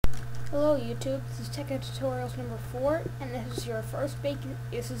Hello YouTube, this is Tekkit tutorials number 4, and this is your first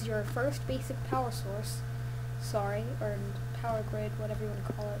basic power source. Or power grid, whatever you want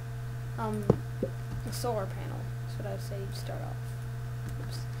to call it. A solar panel. That's what I would say you'd start off.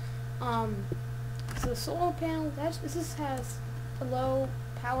 Oops. So the solar panel, this has a low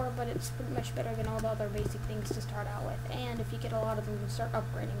power, but it's pretty much better than all the other basic things to start out with. And if you get a lot of them, you can start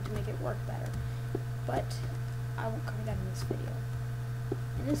upgrading to make it work better. But I won't cover that in this video.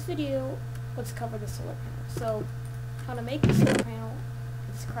 In this video, let's cover the solar panel. So, how to make the solar panel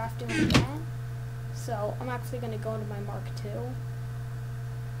is crafting like that. So, I'm actually going to go into my Mark II.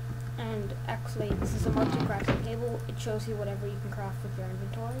 And actually, this is a Mark II crafting table. It shows you whatever you can craft with your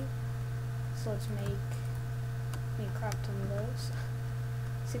inventory. So let's craft some of those.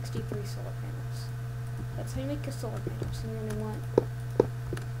 63 solar panels. That's how you make your solar panels. And you're going to want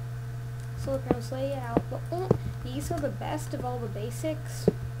solar panels laid out, but these are the best of all the basic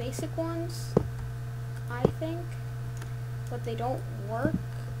ones, I think, but they don't work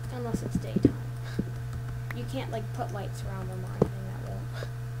unless it's daytime. You can't like put lights around them or anything, that won't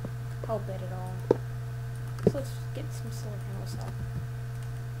help it at all. So let's get some solar panels up.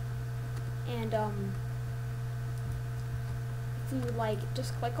 And if you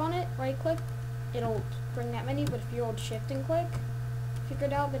just click on it, right click, it'll bring that menu, but if you hold shift and click,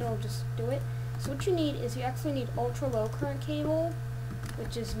 figured out that it'll just do it. So what you need is you actually need ultra low current cable,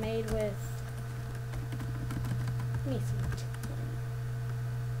 which is made with, let me see.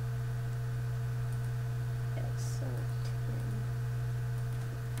 Yes, and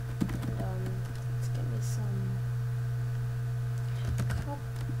let's get me some copper,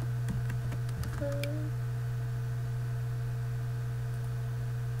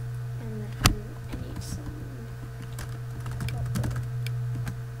 and then I need some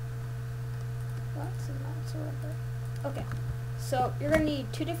lots and lots of rubber. Okay, so you're gonna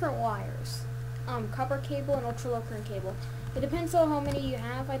need 2 different wires, copper cable and ultra low current cable. It depends on how many you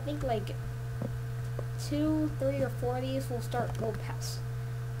have. I think like 2, 3, or 4 of these will go past.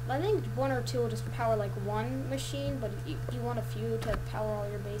 I think 1 or 2 will just power like one machine, but you want a few to power all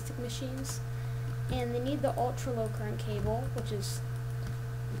your basic machines. And they need the ultra low current cable, which is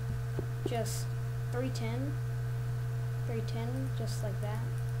just 310, just like that.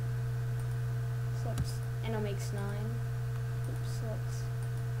 And it makes 9. Oops, so let's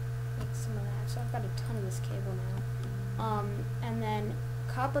make some of that. So I've got a ton of this cable now. And then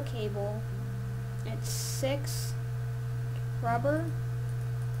copper cable, it's 6 rubber.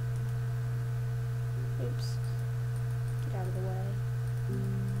 Oops, get out of the way.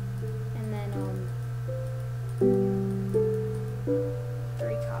 And then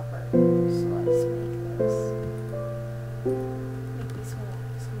 3 copper. So let's make this. Make me some of that,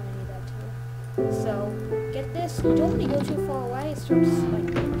 because I'm gonna need that too. So, get this, you don't want to go too far away, it starts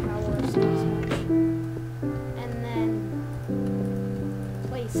like power so much. And then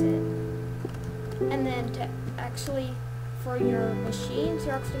place it. And then to actually, for your machines,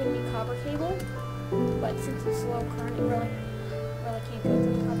 you're actually going to need copper cable. But since it's low current, you really can't go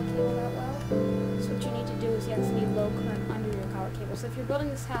through the copper cable that well. So what you need to do is you actually need low current under your copper cable. So if you're building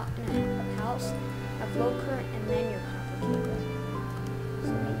this house in a house, have low current and then your copper cable.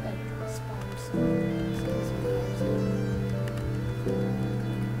 So make like spawns.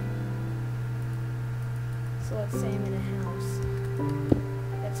 So let's say I'm in a house.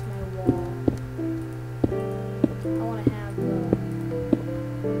 That's my wall. I want to have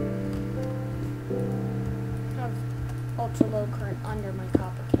ultra low current under my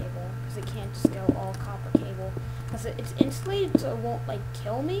copper cable, because it can't just go all copper cable. Because it's insulated, so it won't like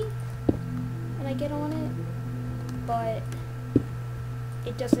kill me when I get on it. But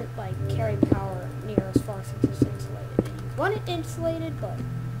it doesn't like carry power near as far since it's insulated. And you want it insulated, but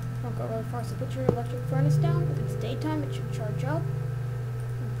don't go really far. So put your electric furnace down. If it's daytime, it should charge up.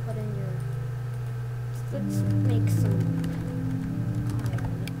 And put in your. Let's make some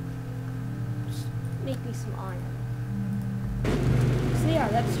iron. Just make me some iron. So yeah,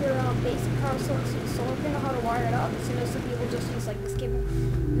 that's your basic power source. Solar panel. How to wire it up. So you know, some people just use like this cable.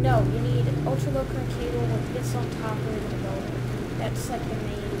 No, you need ultra low current cable with this on top where you're gonna go. That's like the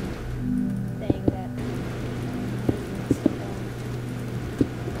main thing that.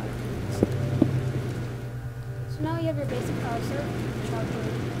 So now you have your basic power source, charger,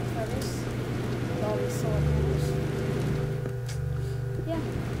 furnace, with all these solar panels. Yeah.